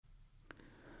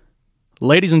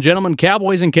Ladies and gentlemen,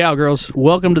 cowboys and cowgirls,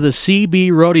 welcome to the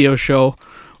CB Rodeo Show,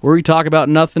 where we talk about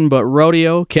nothing but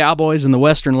rodeo, cowboys, and the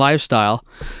Western lifestyle.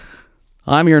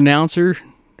 I'm your announcer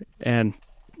and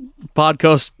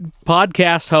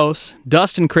podcast host,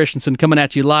 Dustin Christensen, coming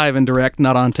at you live and direct,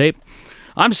 not on tape.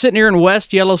 I'm sitting here in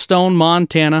West Yellowstone,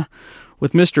 Montana,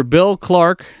 with Mr. Bill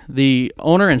Clark, the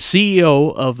owner and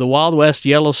CEO of the Wild West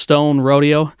Yellowstone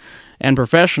Rodeo and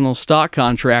professional stock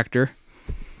contractor.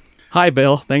 Hi,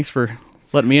 Bill. Thanks for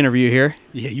letting me interview you here.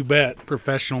 Yeah, you bet.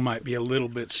 Professional might be a little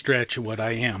bit stretch of what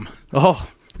I am. Oh,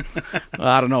 well,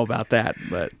 I don't know about that,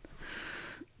 but...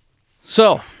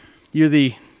 So,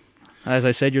 as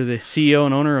I said, you're the CEO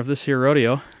and owner of this here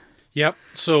rodeo. Yep.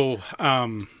 So,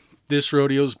 this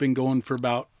rodeo's been going for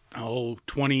about,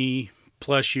 20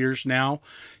 plus years now.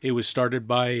 It was started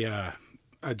by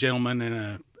a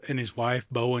gentleman and his wife,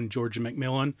 Bo and Georgia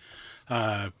McMillan.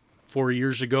 4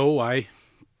 years ago, I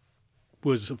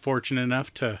was fortunate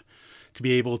enough to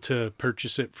be able to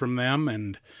purchase it from them,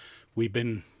 and we've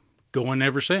been going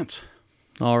ever since.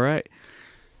 All right.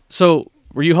 So,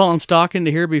 were you hauling stock into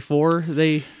here before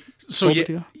they sold it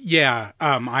to you? Yeah.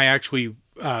 I actually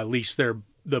leased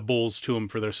the bulls to them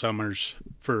for their summers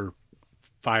for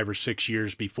 5 or 6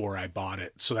 years before I bought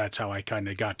it. So that's how I kind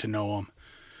of got to know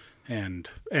them,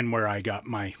 and where I got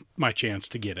my chance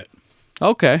to get it.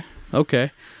 Okay.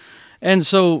 And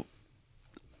so,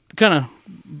 kind of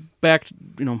back,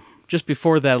 just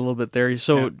before that a little bit there.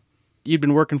 So, yeah. You've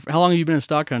been working. How long have you been a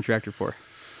stock contractor for?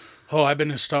 Oh, I've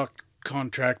been a stock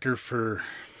contractor for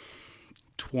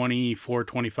 24,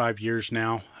 25 years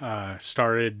now.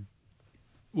 Started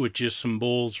with just some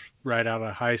bulls right out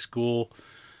of high school.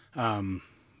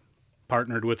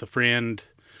 Partnered with a friend.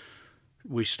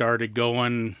 We started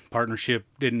going. Partnership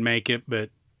didn't make it,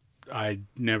 but I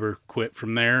never quit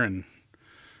from there, and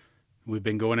we've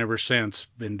been going ever since.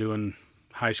 Been doing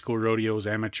high school rodeos,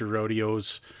 amateur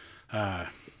rodeos.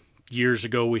 Years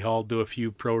ago, we hauled to a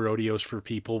few pro rodeos for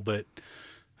people, but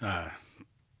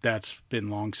that's been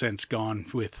long since gone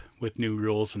with new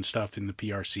rules and stuff in the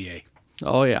PRCA.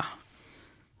 Oh, yeah.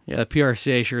 Yeah, the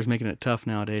PRCA sure is making it tough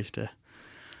nowadays to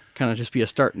kind of just be a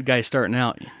guy starting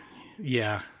out.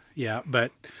 Yeah,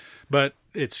 but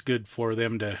it's good for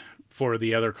them for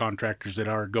the other contractors that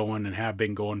are going and have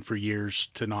been going for years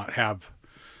to not have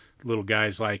little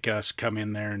guys like us come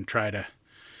in there and try to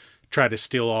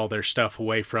steal all their stuff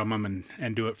away from them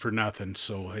and do it for nothing.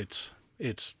 So it's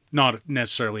not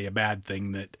necessarily a bad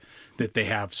thing that they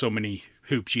have so many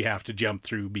hoops you have to jump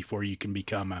through before you can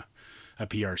become a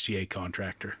PRCA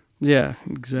contractor. Yeah,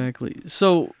 exactly.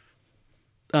 So,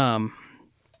 you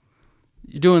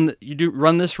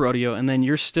run this rodeo, and then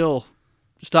you're still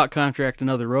stock contracting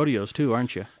other rodeos too,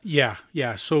 aren't you? Yeah.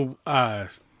 So,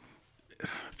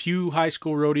 few high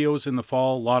school rodeos in the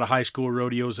fall, a lot of high school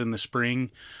rodeos in the spring.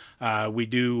 We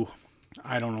do,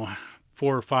 4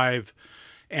 or 5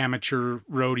 amateur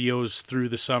rodeos through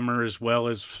the summer, as well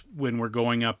as when we're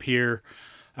going up here.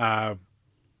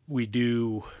 We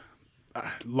do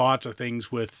lots of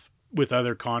things with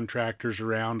other contractors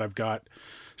around. I've got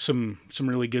some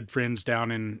really good friends down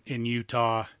in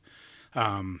Utah,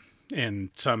 and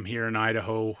some here in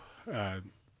Idaho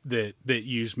that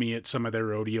use me at some of their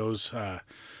rodeos.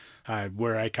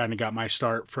 Where I kind of got my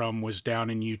start from was down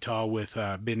in Utah with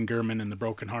Ben Gurman and the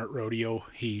Broken Heart Rodeo.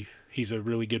 He's a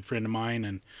really good friend of mine,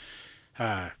 and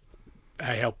I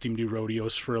helped him do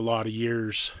rodeos for a lot of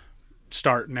years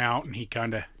starting out, and he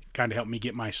kind of helped me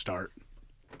get my start.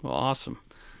 Well, awesome.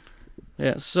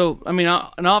 Yeah, so,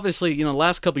 and obviously, the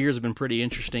last couple of years have been pretty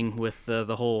interesting with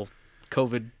the whole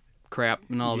COVID crap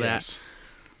and all that.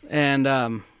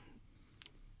 And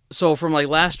so from like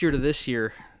last year to this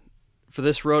year, for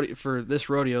this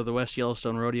rodeo, the West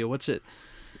Yellowstone Rodeo, what's it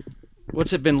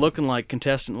been looking like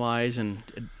contestant-wise and,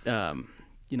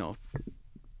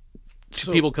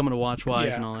 people coming to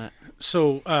watch-wise and all that?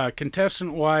 So,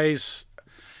 contestant-wise,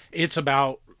 it's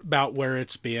about where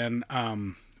it's been.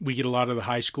 We get a lot of the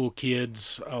high school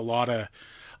kids, a lot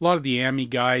of the AMI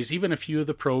guys, even a few of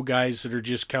the pro guys that are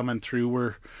just coming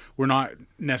through. We're not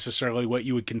necessarily what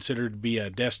you would consider to be a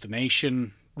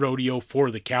destination rodeo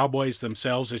for the cowboys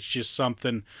themselves. It's just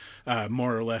something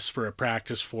more or less for a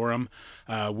practice for them.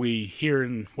 We here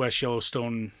in West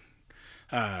Yellowstone,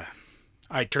 I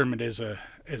term it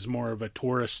as more of a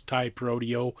tourist type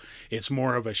rodeo. It's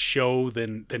more of a show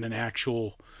than an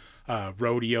actual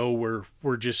rodeo.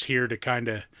 We're just here to kind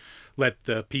of let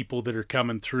the people that are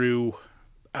coming through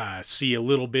see a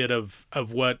little bit of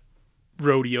what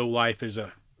rodeo life is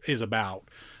about.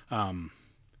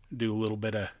 Do a little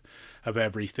bit of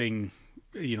everything,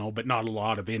 but not a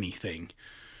lot of anything.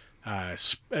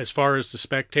 As far as the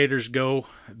spectators go,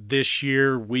 this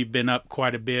year we've been up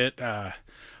quite a bit.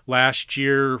 Last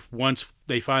year, once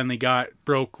they finally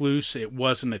broke loose, it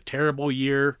wasn't a terrible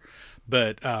year,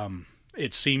 but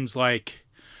it seems like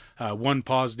one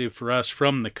positive for us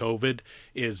from the COVID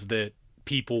is that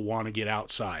people want to get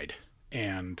outside,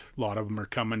 and a lot of them are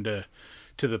coming to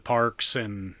the parks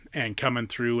and coming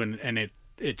through, and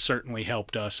it certainly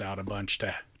helped us out a bunch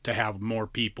to have more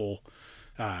people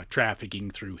trafficking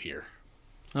through here.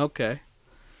 Okay.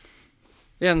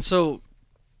 Yeah, and so,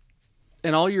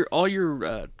 and all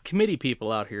your committee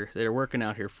people out here that are working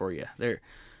out here for you,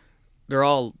 they're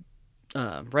all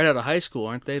right out of high school,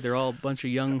 aren't they? They're all a bunch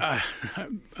of young.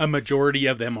 A majority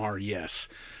of them are, yes.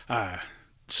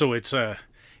 So it's a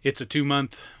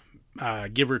 2-month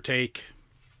give or take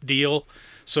deal.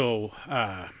 So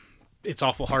it's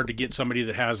awful hard to get somebody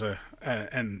that has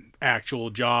an actual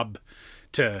job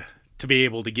to be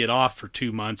able to get off for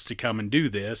 2 months to come and do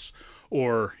this,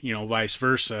 or vice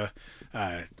versa.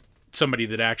 Somebody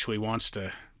that actually wants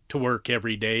to work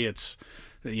every day. It's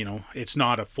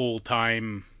not a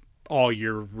full-time all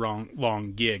year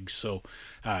long gig. So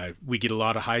we get a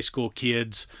lot of high school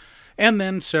kids, and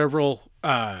then several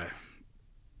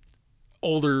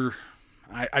older,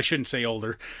 I shouldn't say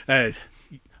older, a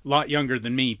lot younger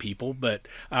than me people, but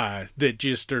that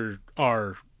just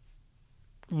are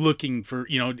looking for,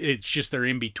 it's just they're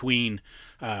in between.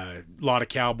 A lot of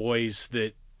cowboys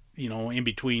that, in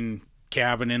between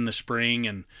calving in the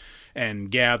spring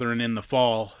and gathering in the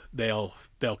fall, they'll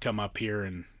come up here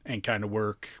and kind of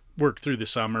work through the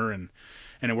summer, and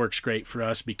it works great for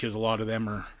us because a lot of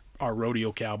them are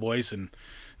rodeo cowboys, and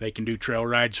they can do trail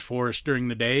rides for us during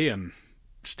the day and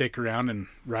stick around and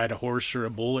ride a horse or a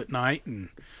bull at night, and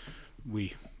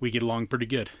we get along pretty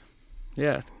good.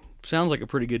 Yeah, sounds like a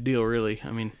pretty good deal, really.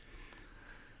 I mean,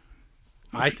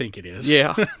 I think it is.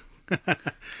 Yeah.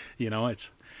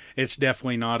 It's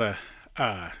definitely not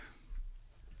a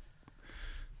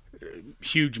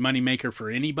huge moneymaker for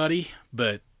anybody,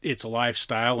 but it's a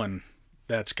lifestyle, and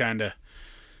that's kind of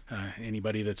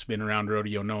anybody that's been around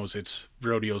rodeo knows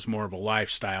rodeo's more of a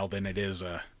lifestyle than it is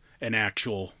an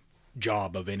actual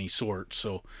job of any sort.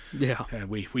 So yeah,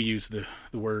 we use the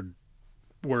word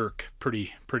work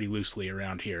pretty loosely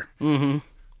around here. Mm-hmm.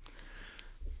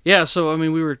 Yeah, so I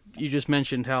mean, you just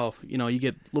mentioned how you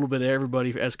get a little bit of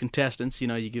everybody as contestants.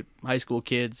 You get high school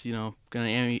kids,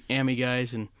 kind of AMI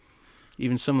guys, and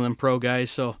even some of them pro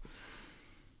guys. So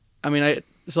I mean,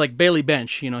 it's like Bailey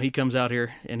Bench. He comes out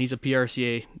here and he's a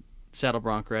PRCA saddle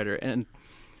bronc rider, and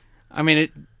I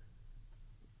mean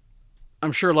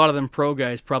I'm sure a lot of them pro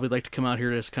guys probably like to come out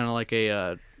here as kind of like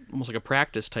a almost like a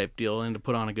practice type deal and to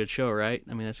put on a good show, right?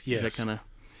 I mean, is that kind of.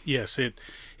 Yes,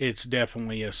 it's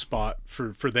definitely a spot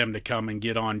for them to come and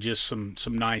get on just some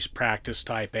nice practice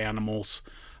type animals.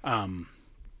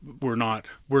 We're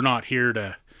not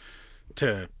here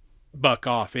to buck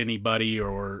off anybody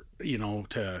or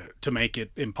to make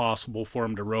it impossible for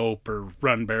them to rope or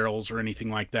run barrels or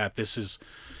anything like that. This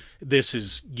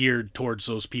is geared towards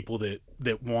those people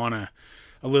that want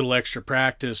a little extra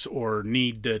practice or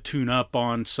need to tune up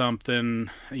on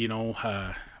something.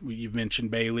 You've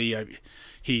mentioned Bailey.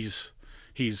 He's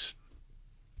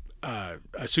a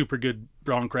super good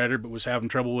bronc rider, but was having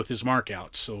trouble with his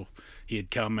markouts. So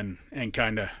he'd come and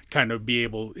kind of be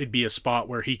able. It'd be a spot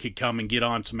where he could come and get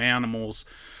on some animals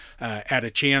at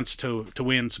a chance to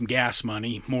win some gas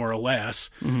money, more or less,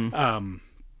 Mm-hmm.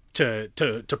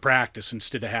 To practice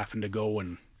instead of having to go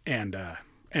and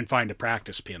find a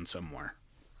practice pin somewhere.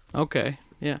 Okay,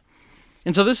 yeah.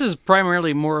 And so this is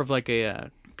primarily more of like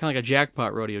a kind of like a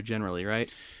jackpot rodeo generally,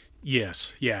 right?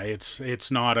 Yes, yeah.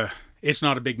 It's not a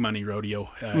big money rodeo.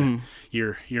 Mm-hmm.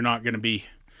 You're not going to be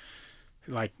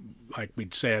like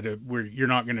we'd said. You're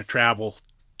not going to travel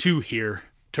to here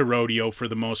to rodeo for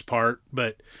the most part.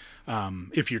 But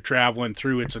if you're traveling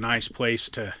through, it's a nice place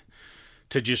to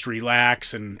just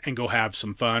relax and go have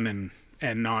some fun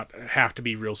and not have to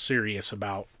be real serious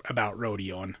about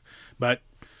rodeoing. But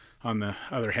on the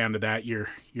other hand of that, you're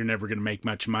never going to make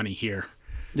much money here.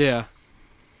 Yeah.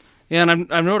 Yeah,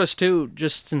 and I've noticed too,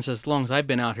 just since as long as I've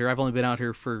been out here, I've only been out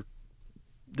here for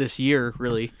this year,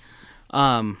 really.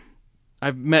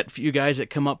 I've met a few guys that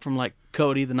come up from like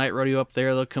Cody, the night rodeo up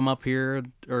there. They'll come up here,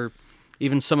 or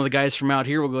even some of the guys from out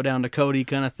here will go down to Cody,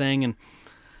 kind of thing. And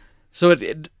so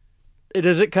it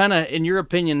does it kind of, in your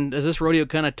opinion, does this rodeo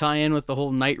kind of tie in with the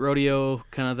whole night rodeo,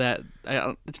 kind of that?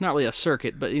 It's not really a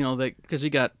circuit, but because you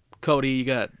got Cody, you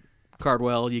got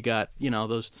Cardwell, you got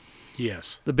those.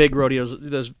 Yes. The big rodeos,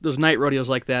 those night rodeos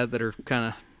like that are kind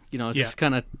of, does this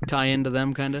kind of tie into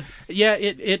them, kind of? Yeah,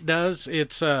 it does.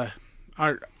 It's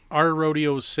our our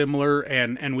rodeo is similar,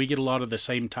 and we get a lot of the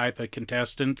same type of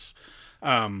contestants.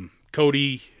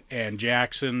 Cody and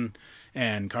Jackson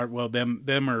and Cartwell,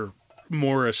 them are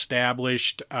more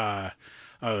established, a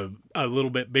little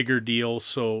bit bigger deal,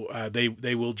 so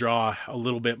they will draw a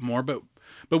little bit more. But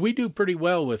we do pretty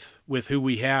well with who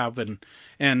we have,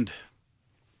 and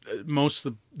most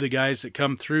of the guys that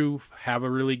come through have a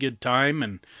really good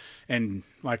time, and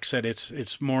like I said,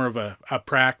 it's more of a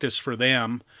practice for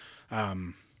them,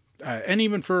 and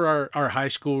even for our high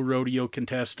school rodeo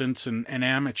contestants and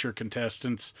amateur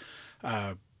contestants.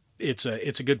 It's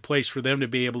a good place for them to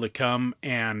be able to come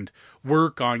and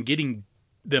work on getting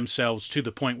themselves to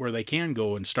the point where they can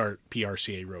go and start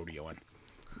PRCA rodeoing.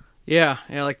 Yeah.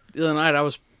 Like the other night, I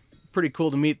was pretty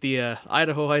cool to meet the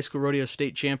Idaho High School Rodeo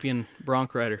State Champion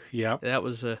bronc rider. Yeah, that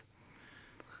was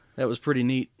pretty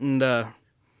neat. And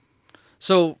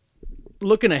so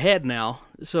looking ahead now,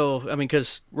 so I mean,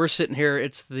 because we're sitting here,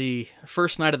 it's the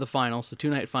first night of the finals, the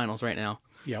 2-night finals right now.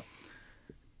 Yep.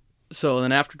 So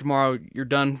then after tomorrow, you're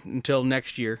done until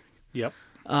next year. Yep.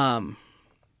 Do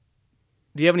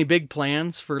you have any big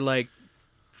plans for like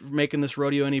making this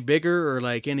rodeo any bigger, or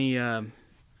like any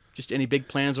just any big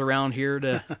plans around here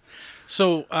to?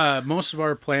 So most of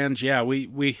our plans, yeah,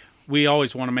 we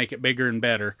always want to make it bigger and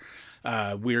better.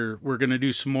 We're going to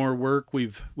do some more work.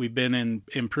 We've been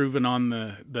improving on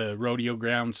the rodeo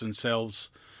grounds themselves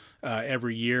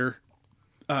every year.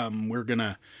 We're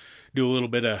gonna do a little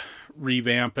bit of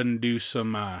revamping, do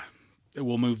some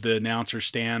we'll move the announcer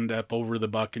stand up over the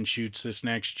buck and shoots this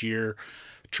next year,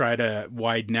 try to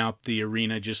widen out the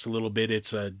arena just a little bit.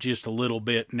 It's just a little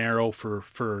bit narrow for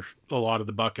a lot of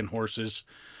the bucking horses.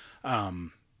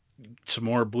 Some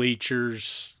more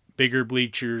bleachers, bigger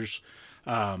bleachers,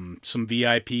 some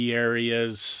VIP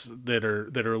areas that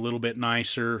are a little bit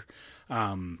nicer.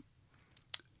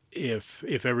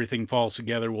 If everything falls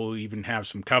together, we'll even have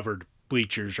some covered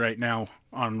bleachers. Right now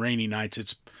on rainy nights,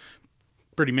 it's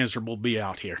pretty miserable to be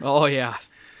out here. Oh yeah.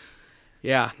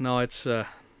 No, it's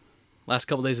last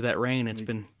couple days of that rain, it's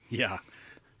been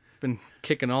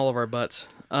kicking all of our butts.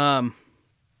 So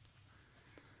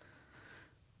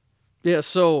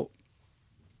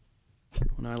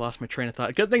I lost my train of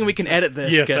thought. Good thing we can edit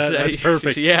this. Yes, that's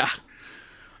perfect. Yeah.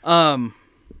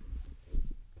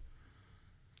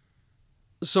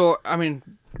 So I mean,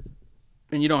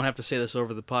 and you don't have to say this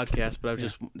over the podcast, but I was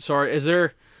just sorry. Is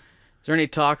there any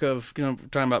talk of, talking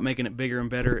about making it bigger and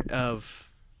better, of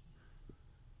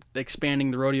expanding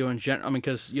the rodeo in general? I mean,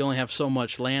 because you only have so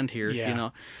much land here.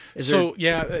 Yeah.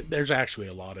 There's actually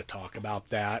a lot of talk about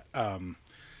that.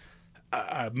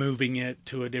 Moving it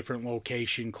to a different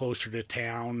location closer to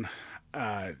town.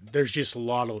 There's just a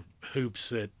lot of hoops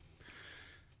that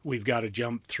we've got to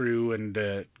jump through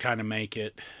and kind of make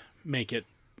it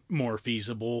more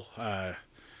feasible.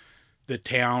 The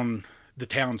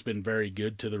town's been very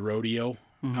good to the rodeo.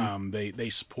 Mm-hmm. They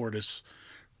support us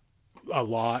a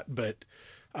lot, but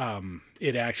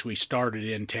it actually started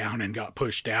in town and got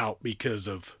pushed out because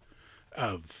of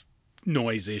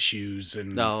noise issues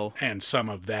and some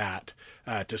of that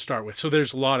to start with. So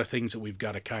there's a lot of things that we've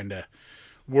got to kind of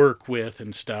work with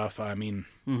and stuff. I mean,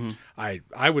 mm-hmm.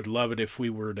 I would love it if we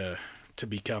were to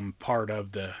become part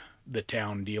of the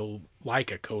town deal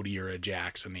like a Cody or a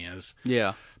Jackson is.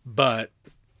 Yeah. But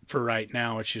for right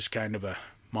now, it's just kind of a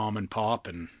mom and pop,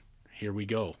 and here we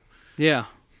go. Yeah.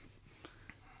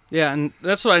 Yeah, and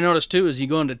that's what I noticed too, is you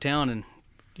go into town and,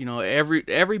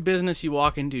 every business you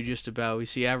walk into, just about, we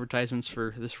see advertisements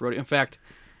for this rodeo. In fact,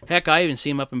 heck, I even see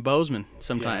them up in Bozeman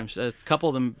sometimes. Yeah. A couple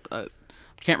of them, I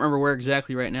can't remember where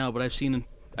exactly right now, but I've seen it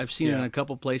in a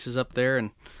couple places up there,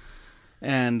 and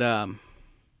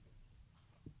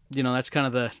that's kind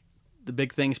of the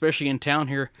big thing, especially in town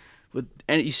here.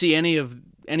 And you see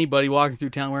anybody walking through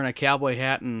town wearing a cowboy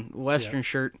hat and western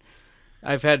shirt.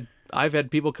 I've had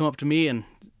people come up to me and,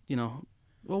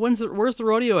 well, where's the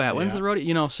rodeo at? When's the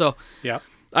rodeo? So yeah,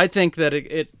 I think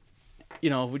that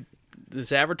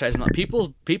this advertisement,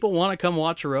 people want to come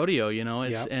watch a rodeo.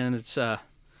 It's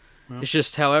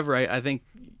just, however, I think,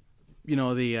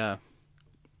 the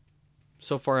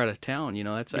so far out of town,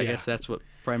 I guess that's what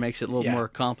probably makes it a little more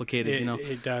complicated.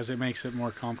 It does. It makes it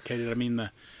more complicated. I mean,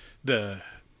 the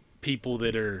people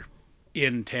that are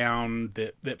in town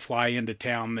that fly into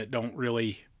town that don't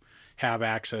really have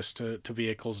access to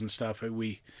vehicles and stuff,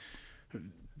 we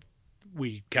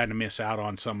kind of miss out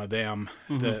on some of them.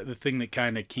 Mm-hmm. The thing that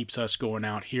kind of keeps us going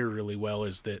out here really well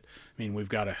is that, I mean, we've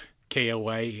got a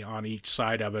KOA on each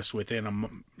side of us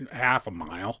within half a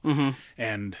mile, mm-hmm.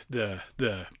 and the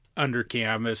under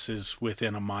canvas is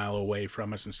within a mile away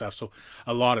from us and stuff. So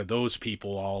a lot of those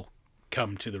people all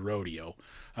come to the rodeo.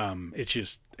 It's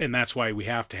just, and that's why we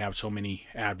have to have so many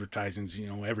advertisements. You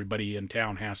know, everybody in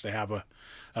town has to have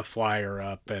a flyer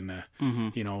up and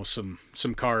you know, some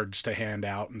cards to hand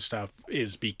out and stuff,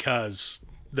 is because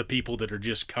the people that are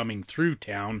just coming through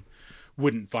town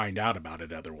wouldn't find out about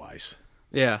it otherwise.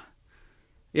 Yeah.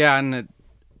 Yeah, and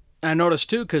I noticed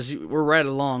too, because we're right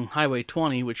along Highway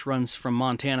 20, which runs from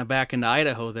Montana back into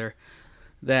Idaho there,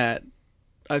 that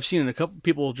I've seen a couple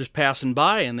people just passing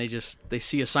by and they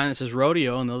see a sign that says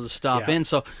rodeo and they'll just stop in.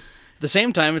 So at the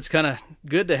same time, it's kind of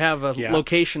good to have a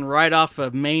location right off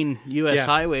a main U.S.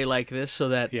 highway like this, so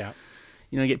that you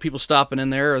know, get people stopping in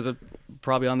there, or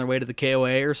probably on their way to the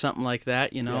KOA or something like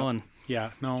that, you know. And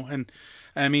and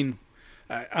I mean,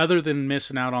 other than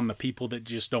missing out on the people that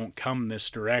just don't come this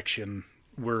direction,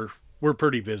 we're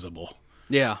pretty visible.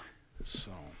 Yeah.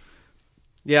 So.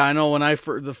 Yeah, I know when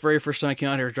the very first time I came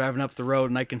out here, I was driving up the road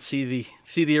and I can see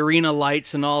the arena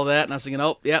lights and all that, and I was thinking,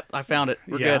 oh, yep, I found it.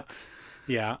 We're good.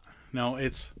 Yeah. No,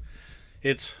 it's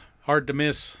hard to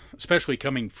miss, especially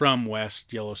coming from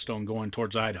West Yellowstone going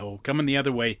towards Idaho. Coming the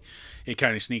other way, it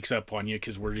kind of sneaks up on you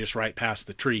because we're just right past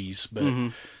the trees. But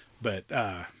and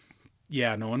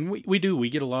we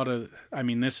get a lot of. I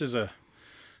mean, this is a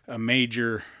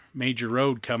major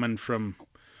road coming from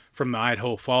the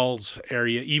Idaho Falls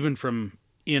area, even from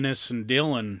Innis and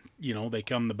Dillon. You know, they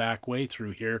come the back way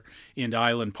through here into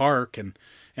Island Park, and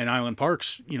Island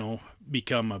Park's, you know,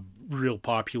 become a real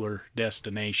popular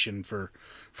destination for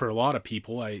a lot of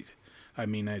people. I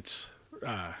mean, it's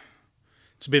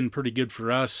been pretty good for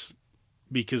us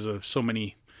because of so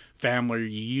many family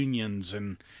reunions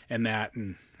and that,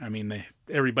 and I mean,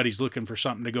 everybody's looking for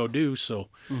something to go do, so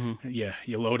you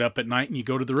load up at night and you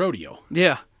go to the rodeo.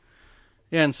 Yeah,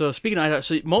 and so speaking of Idaho,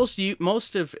 so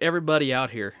most of everybody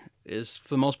out here is for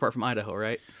the most part from Idaho,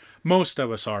 right? Most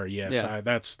of us are, yes. Yeah.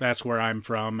 That's where I'm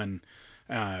from, and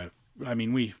I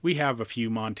mean, we have a few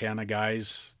Montana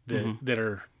guys that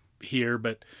are here,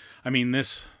 but I mean,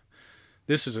 this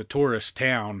is a tourist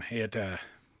town. It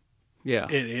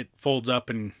folds up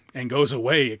and goes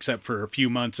away except for a few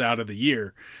months out of the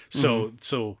year. So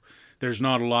there's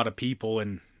not a lot of people,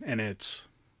 and it's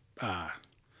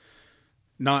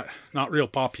not real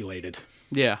populated.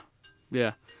 Yeah.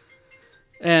 Yeah.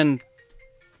 And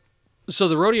so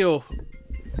the rodeo,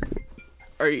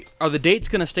 are the dates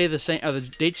going to stay the same? Are the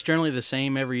dates generally the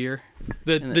same every year?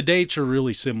 The dates are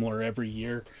really similar every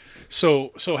year.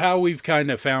 So how we've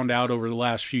kind of found out over the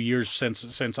last few years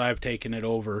since I've taken it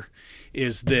over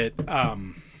is that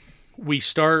we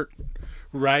start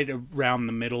right around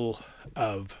the middle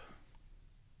of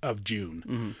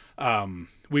June.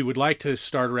 We would like to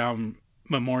start around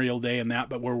Memorial Day and that,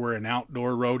 but where we're an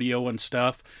outdoor rodeo and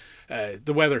stuff,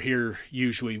 the weather here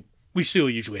we still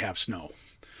usually have snow.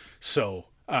 So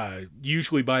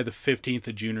usually by the 15th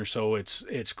of June or so,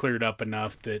 it's cleared up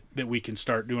enough that we can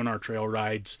start doing our trail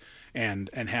rides and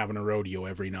having a rodeo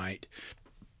every night.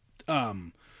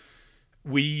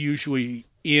 We usually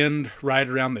end right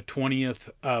around the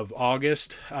 20th of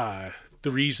August.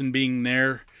 The reason being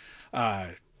there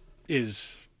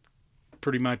is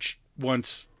pretty much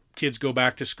once kids go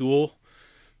back to school,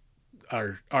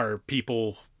 our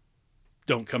people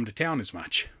don't come to town as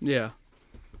much. Yeah.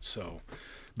 So,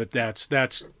 but that's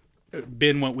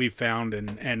been what we've found,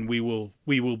 and we will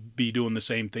be doing the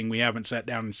same thing. We haven't sat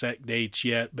down and set dates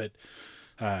yet, but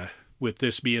with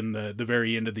this being the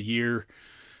very end of the year,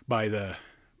 by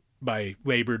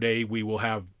Labor Day, we will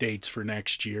have dates for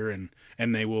next year, and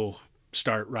they will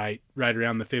start right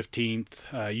around the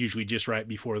 15th, usually just right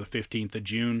before the 15th of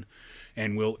June,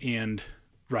 and we'll end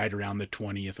right around the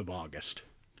 20th of August.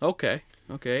 Okay.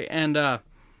 And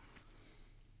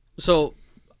so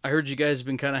I heard you guys have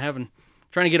been kind of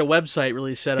trying to get a website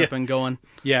really set up and going.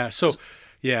 Yeah. So,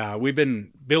 we've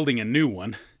been building a new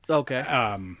one. Okay.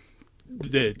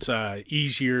 It's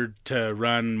easier to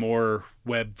run, more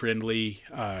web friendly,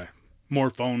 more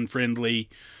phone friendly,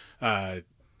 and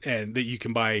that you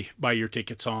can buy your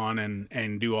tickets on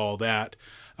and do all that.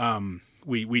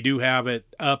 We do have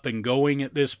it up and going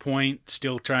at this point,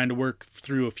 still trying to work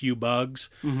through a few bugs,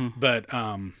 but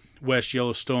West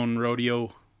Yellowstone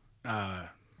Rodeo,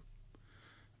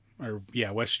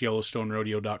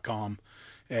 WestYellowstoneRodeo.com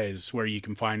is where you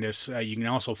can find us. You can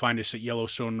also find us at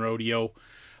Yellowstone Rodeo.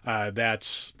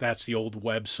 That's the old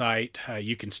website.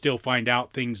 You can still find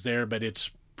out things there, but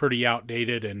it's pretty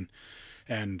outdated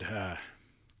and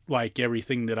like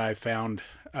everything that I've found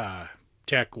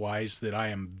tech-wise that I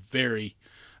am very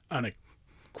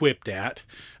unequipped at.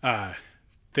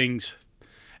 Things,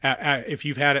 if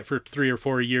you've had it for 3 or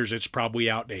 4 years, it's probably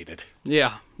outdated.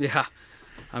 Yeah.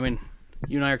 I mean,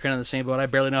 you and I are kind of the same boat. I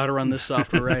barely know how to run this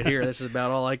software right here. This is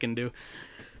about all I can do.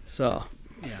 So,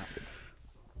 yeah.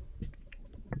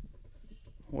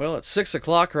 Well, it's 6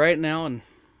 o'clock right now, and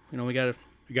we got a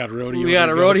rodeo. We got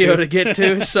a rodeo to get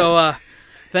to. So,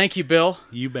 thank you, Bill.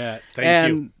 You bet. Thank you.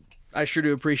 And I sure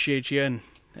do appreciate you,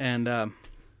 and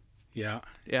yeah.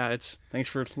 Thanks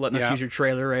for letting us use your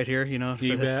trailer right here. You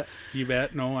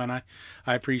bet. No, and I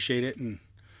appreciate it, and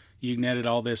you can edit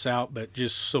all this out. But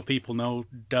just so people know,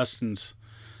 Dustin's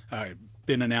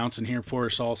been announcing here for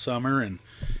us all summer,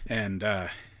 and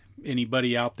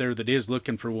anybody out there that is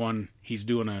looking for one, he's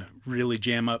doing a really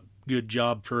jam up good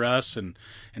job for us, and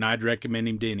I'd recommend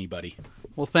him to anybody.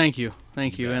 Well, thank you,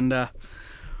 and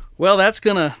well, that's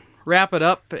gonna wrap it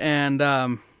up,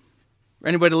 and.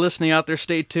 Anybody listening out there,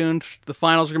 stay tuned. The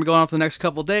finals are going to be going on for the next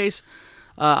couple of days.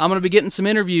 I'm going to be getting some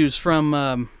interviews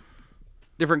from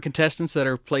different contestants that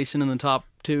are placing in the top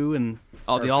 2 and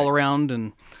the all-around,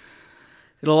 and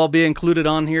it'll all be included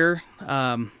on here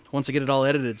once I get it all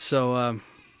edited. So,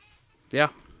 yeah.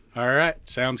 All right.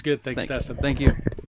 Sounds good. Thanks, Dustin. Thank you.